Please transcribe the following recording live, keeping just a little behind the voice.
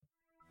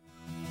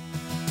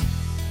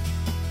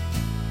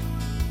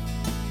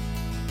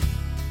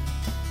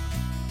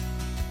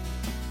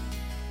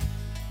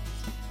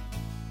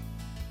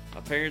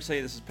Parents,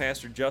 hey, this is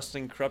Pastor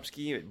Justin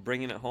Krupski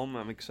bringing it home.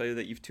 I'm excited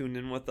that you've tuned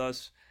in with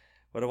us.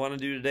 What I want to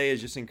do today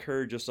is just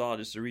encourage us all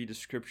just to read the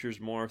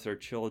scriptures more with our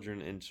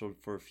children. And so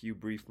for a few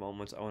brief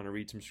moments, I want to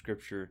read some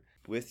scripture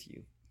with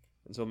you.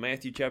 And so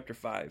Matthew chapter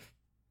 5.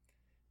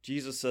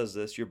 Jesus says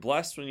this, "You're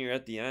blessed when you're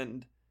at the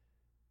end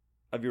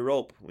of your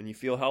rope, when you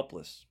feel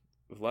helpless.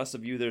 With less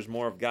of you, there's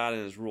more of God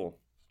and His rule.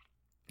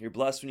 You're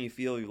blessed when you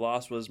feel you've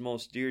lost what is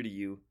most dear to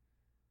you.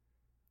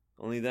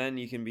 Only then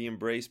you can be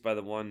embraced by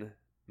the one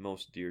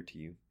most dear to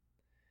you.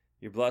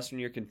 You're blessed when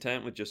you're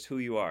content with just who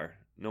you are,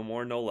 no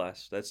more, no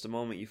less. That's the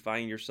moment you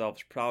find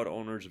yourselves proud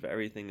owners of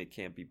everything that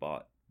can't be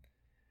bought.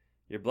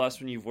 You're blessed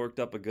when you've worked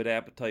up a good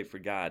appetite for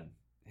God.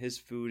 His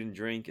food and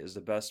drink is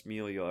the best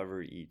meal you'll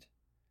ever eat.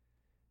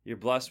 You're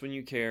blessed when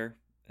you care.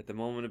 At the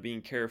moment of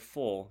being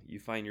careful, you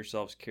find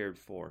yourselves cared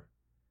for.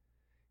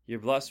 You're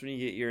blessed when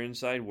you get your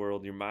inside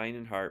world, your mind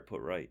and heart put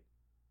right.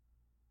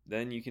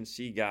 Then you can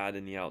see God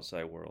in the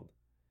outside world.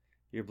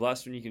 You're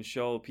blessed when you can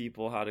show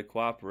people how to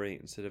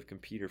cooperate instead of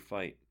compete or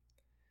fight.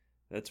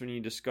 That's when you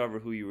discover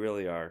who you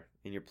really are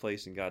and your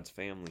place in God's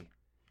family.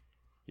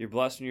 You're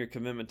blessed when your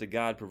commitment to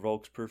God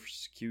provokes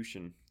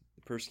persecution.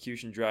 The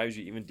persecution drives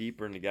you even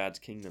deeper into God's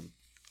kingdom.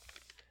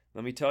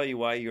 Let me tell you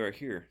why you are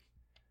here.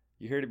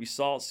 You're here to be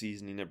salt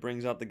seasoning that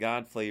brings out the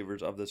God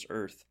flavors of this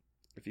earth.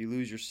 If you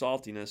lose your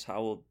saltiness,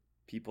 how will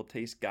people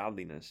taste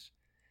godliness?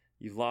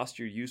 You've lost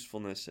your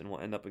usefulness and will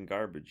end up in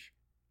garbage.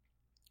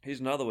 Here's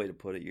another way to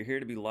put it. You're here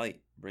to be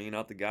light, bringing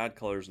out the God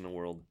colors in the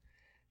world.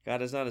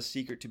 God is not a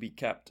secret to be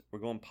kept. We're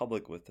going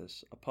public with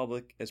this,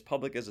 public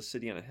as a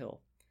city on a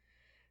hill.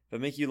 If I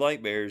make you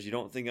light bearers, you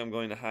don't think I'm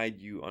going to hide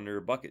you under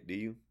a bucket, do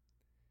you?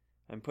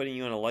 I'm putting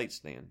you on a light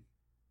stand.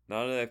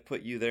 Now that I've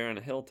put you there on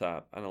a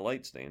hilltop, on a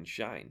light stand,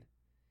 shine.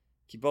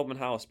 Keep open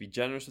house. Be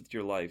generous with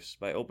your lives.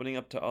 By opening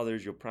up to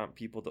others, you'll prompt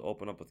people to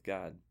open up with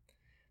God,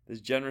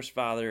 this generous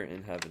Father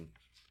in heaven.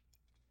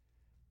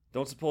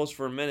 Don't suppose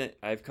for a minute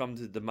I've come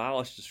to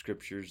demolish the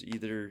scriptures,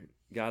 either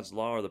God's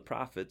law or the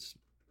prophets.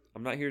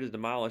 I'm not here to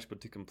demolish, but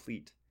to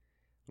complete.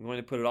 I'm going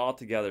to put it all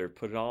together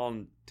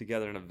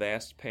in a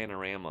vast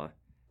panorama.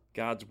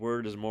 God's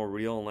word is more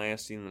real and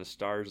lasting than the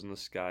stars in the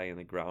sky and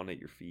the ground at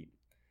your feet.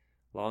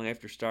 Long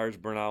after stars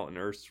burn out and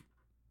earths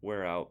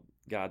wear out,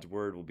 God's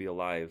word will be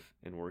alive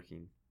and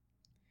working.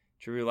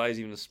 Trivialize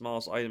even the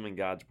smallest item in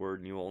God's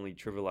word and you will only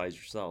trivialize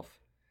yourself.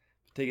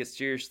 Take it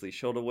seriously,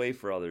 show the way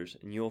for others,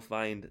 and you will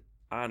find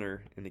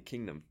honor in the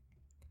kingdom.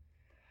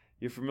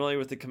 You're familiar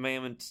with the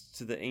commandments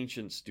to the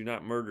ancients. Do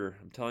not murder.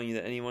 I'm telling you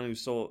that anyone who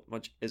so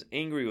much is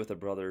angry with a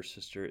brother or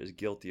sister is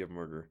guilty of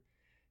murder.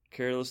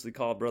 Carelessly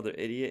call a brother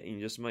idiot, and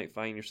you just might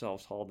find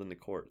yourselves hauled into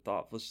court.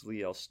 Thoughtlessly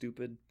yell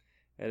stupid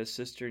at a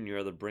sister, and you're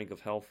at the brink of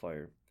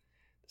hellfire.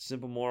 The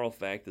simple moral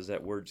fact is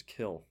that words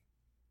kill.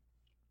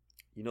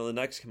 You know the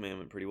next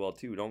commandment pretty well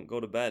too. Don't go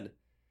to bed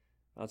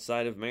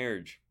outside of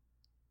marriage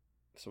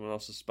with someone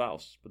else's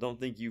spouse. But don't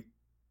think you've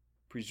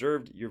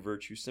preserved your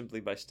virtue simply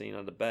by staying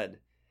out of bed.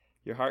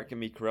 Your heart can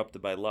be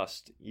corrupted by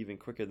lust, even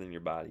quicker than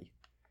your body.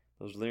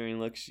 Those leering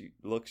looks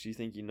you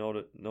think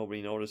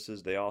nobody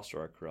notices, they also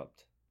are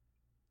corrupt.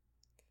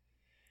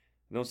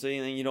 Don't say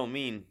anything you don't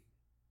mean.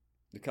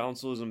 The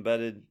counsel is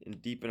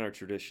embedded deep in our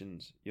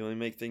traditions. You only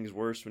make things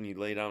worse when you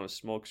lay down a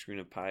smokescreen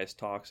of pious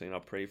talk saying, I'll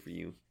pray for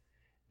you,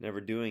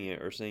 never doing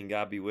it, or saying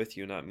God be with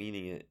you, not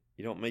meaning it.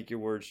 You don't make your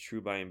words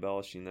true by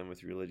embellishing them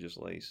with religious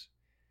lace.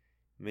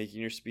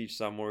 Making your speech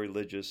sound more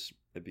religious,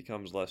 it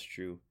becomes less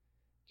true.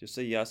 Just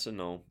say yes and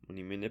no. When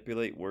you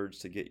manipulate words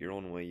to get your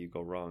own way, you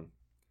go wrong.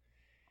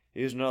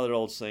 Here's another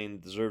old saying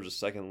that deserves a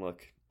second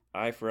look.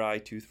 Eye for eye,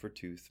 tooth for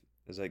tooth.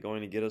 Is that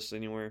going to get us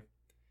anywhere?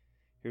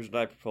 Here's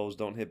what I propose.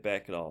 Don't hit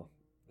back at all.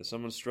 If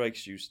someone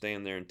strikes you,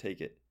 stand there and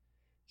take it.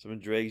 If someone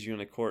drags you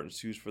into court and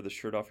sues for the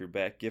shirt off your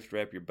back, gift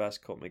wrap your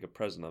best coat, make a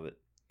present of it.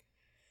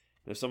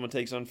 And if someone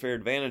takes unfair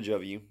advantage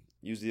of you,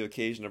 use the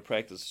occasion to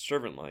practice a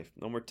servant life.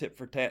 No more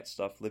tit-for-tat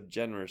stuff. Live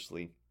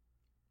generously.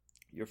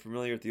 You're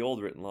familiar with the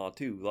old written law,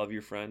 too. Love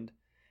your friend,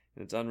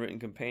 and its unwritten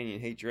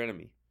companion, hate your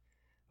enemy.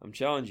 I'm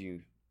telling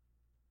you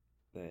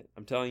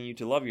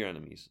to love your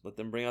enemies. Let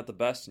them bring out the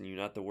best in you,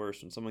 not the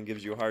worst. When someone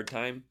gives you a hard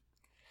time,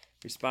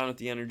 respond with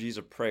the energies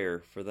of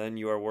prayer, for then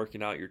you are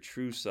working out your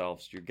true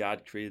selves, your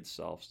God-created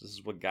selves. This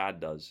is what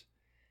God does.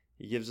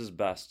 He gives His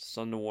best,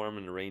 sun to warm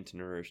and rain to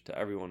nourish, to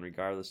everyone,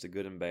 regardless of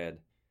good and bad,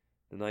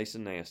 the nice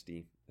and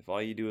nasty. If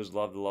all you do is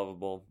love the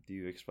lovable, do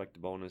you expect a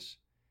bonus?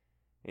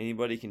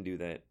 Anybody can do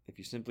that. If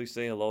you simply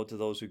say hello to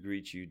those who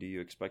greet you, do you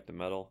expect a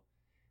medal?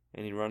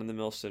 Any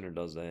run-of-the-mill sinner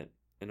does that.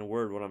 In a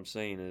word, what I'm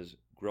saying is,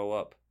 grow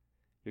up.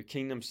 Your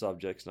kingdom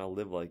subjects, now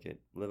live like it.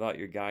 Live out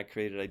your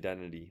God-created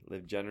identity.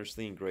 Live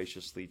generously and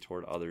graciously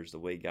toward others the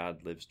way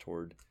God lives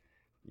toward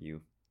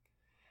you.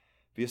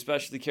 Be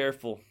especially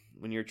careful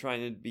when you're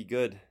trying to be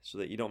good so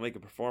that you don't make a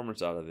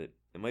performance out of it.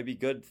 It might be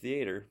good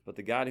theater, but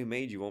the God who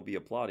made you won't be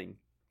applauding.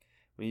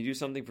 When you do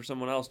something for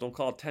someone else, don't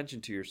call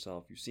attention to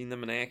yourself. You've seen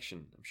them in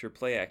action. I'm sure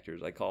play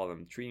actors, I call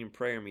them, treating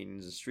prayer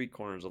meetings and street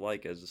corners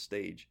alike as a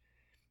stage.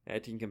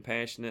 Acting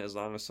compassionate as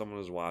long as someone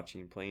is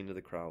watching, playing to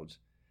the crowds.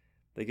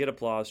 They get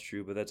applause,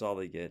 true, but that's all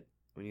they get.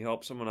 When you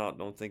help someone out,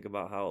 don't think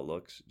about how it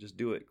looks. Just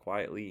do it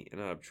quietly and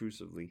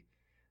unobtrusively.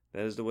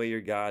 That is the way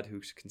your God,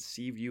 who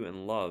conceived you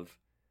in love,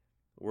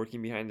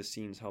 working behind the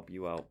scenes, help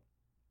you out.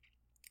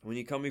 When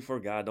you come before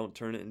God, don't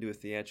turn it into a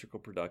theatrical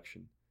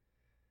production.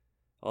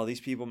 All these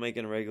people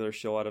making a regular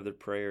show out of their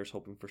prayers,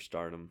 hoping for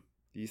stardom.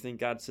 Do you think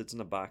God sits in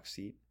a box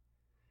seat?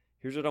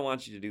 Here's what I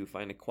want you to do.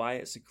 Find a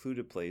quiet,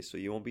 secluded place so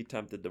you won't be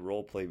tempted to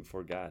role play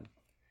before God.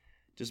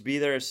 Just be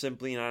there as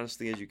simply and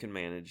honestly as you can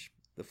manage.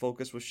 The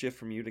focus will shift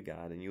from you to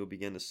God, and you will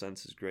begin to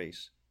sense His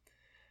grace.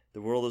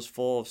 The world is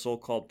full of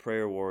so-called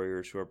prayer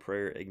warriors who are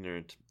prayer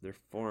ignorant. They're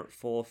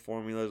full of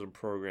formulas and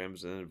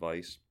programs and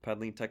advice,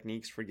 peddling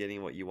techniques for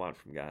getting what you want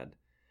from God.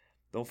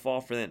 Don't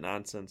fall for that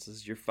nonsense. This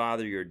is your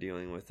Father you're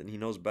dealing with, and He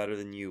knows better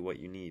than you what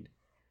you need.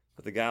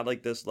 With a God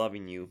like this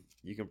loving you,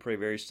 you can pray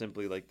very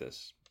simply like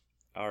this.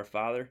 Our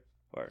Father,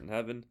 who art in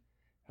heaven,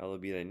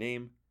 hallowed be thy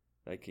name.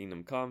 Thy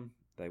kingdom come,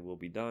 thy will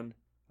be done,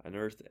 on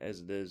earth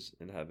as it is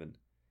in heaven.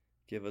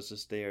 Give us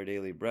this day our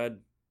daily bread.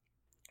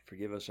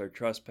 Forgive us our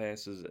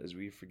trespasses as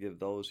we forgive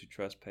those who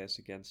trespass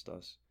against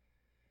us.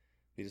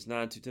 Lead us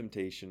not into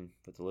temptation,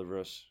 but deliver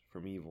us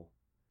from evil.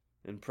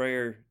 In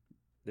prayer,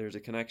 there's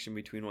a connection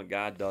between what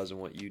God does and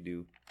what you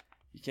do.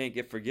 You can't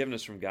get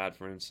forgiveness from God,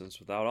 for instance,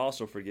 without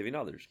also forgiving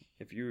others.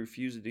 If you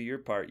refuse to do your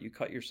part, you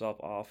cut yourself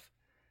off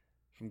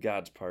from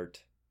God's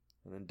part.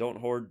 And then don't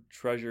hoard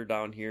treasure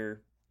down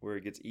here where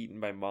it gets eaten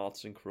by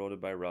moths and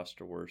corroded by rust,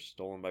 or worse,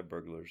 stolen by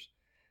burglars.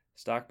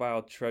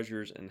 Stockpile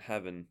treasures in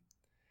heaven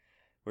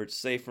where it's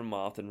safe from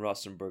moth and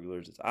rust and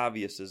burglars. It's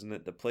obvious, isn't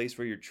it? The place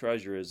where your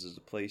treasure is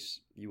the place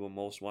you will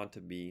most want to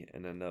be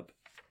and end up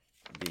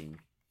being.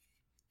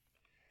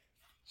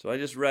 So I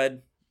just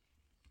read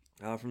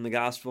from the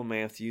Gospel of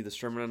Matthew, the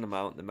Sermon on the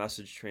Mount, the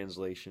Message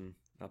translation.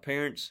 Now,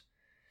 parents,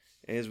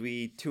 as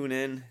we tune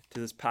in to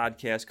this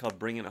podcast called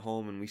Bringing It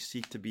Home, and we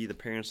seek to be the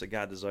parents that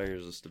God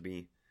desires us to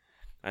be,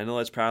 I know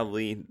that's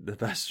probably the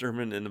best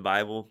sermon in the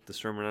Bible, the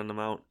Sermon on the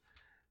Mount,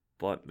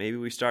 but maybe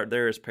we start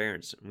there as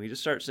parents, and we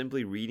just start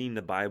simply reading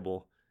the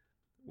Bible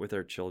with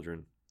our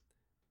children.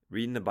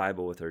 Reading the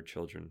Bible with our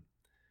children.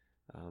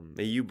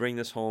 May you bring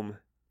this home,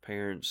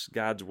 parents.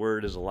 God's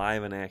Word is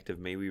alive and active.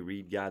 May we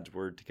read God's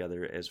Word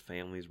together as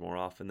families more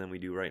often than we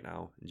do right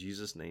now. In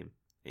Jesus' name,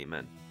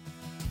 amen.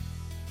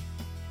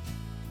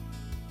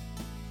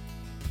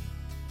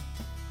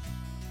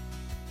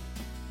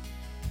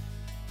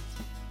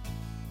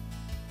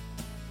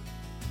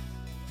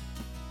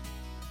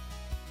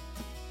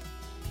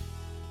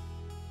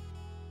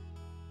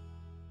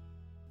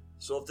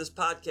 So if this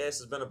podcast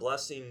has been a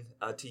blessing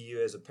to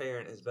you as a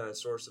parent, has been a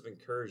source of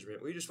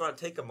encouragement, we just want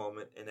to take a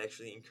moment and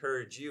actually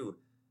encourage you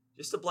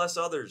just to bless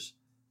others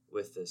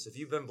with this. If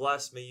you've been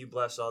blessed, may you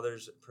bless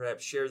others.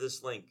 Perhaps share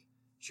this link.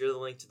 Share the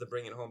link to the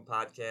Bring It Home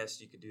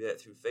podcast. You could do that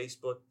through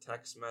Facebook,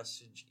 text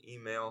message,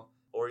 email,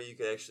 or you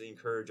could actually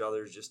encourage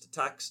others just to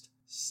text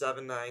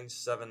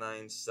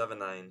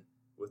 797979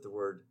 with the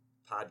word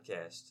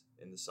podcast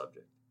in the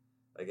subject.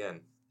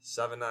 Again,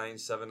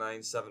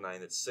 797979.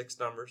 That's 6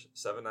 numbers,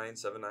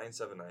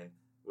 797979,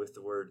 with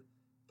the word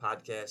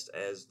podcast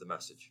as the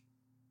message.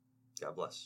 God bless.